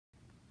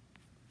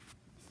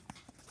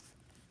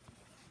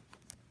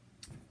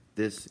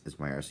this is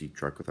my RC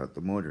truck without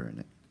the motor in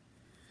it.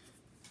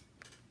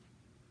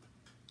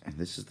 And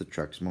this is the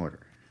truck's motor.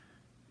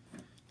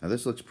 Now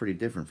this looks pretty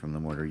different from the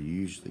motor you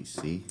usually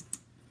see.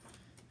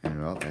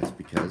 And well, that's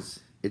because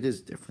it is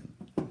different.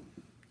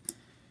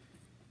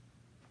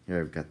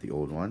 Here I've got the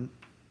old one.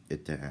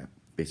 It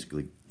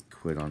basically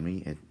quit on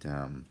me. It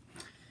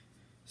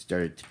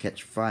started to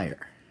catch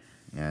fire.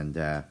 And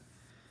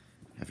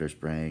after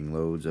spraying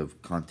loads of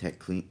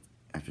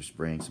after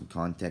spraying some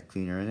contact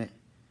cleaner in it,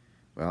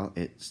 well,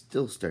 it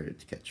still started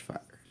to catch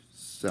fire.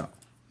 So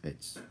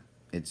it's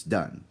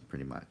done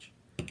pretty much.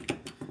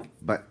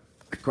 But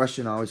a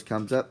question always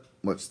comes up: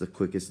 what's the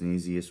quickest and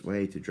easiest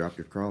way to drop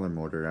your crawler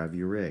motor out of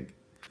your rig?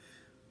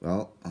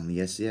 Well, on the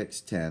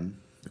scx10,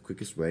 the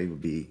quickest way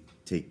would be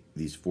take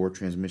these four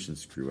transmission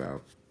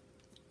screws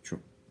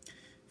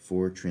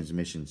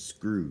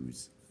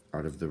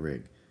out of the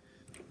rig,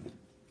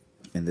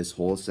 and this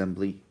whole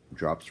assembly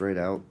drops right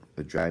out.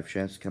 The drive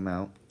shafts come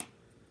out,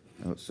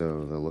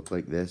 so they'll look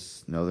like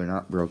this. No, they're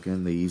not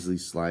broken. They easily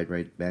slide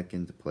right back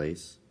into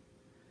place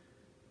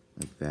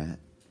like that,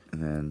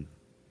 and then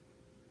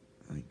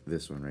like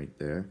this one right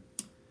there.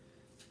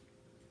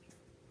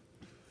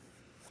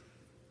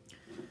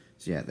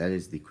 So yeah, that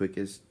is the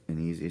quickest and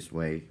easiest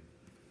way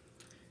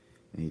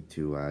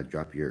to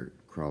drop your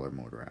crawler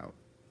motor out.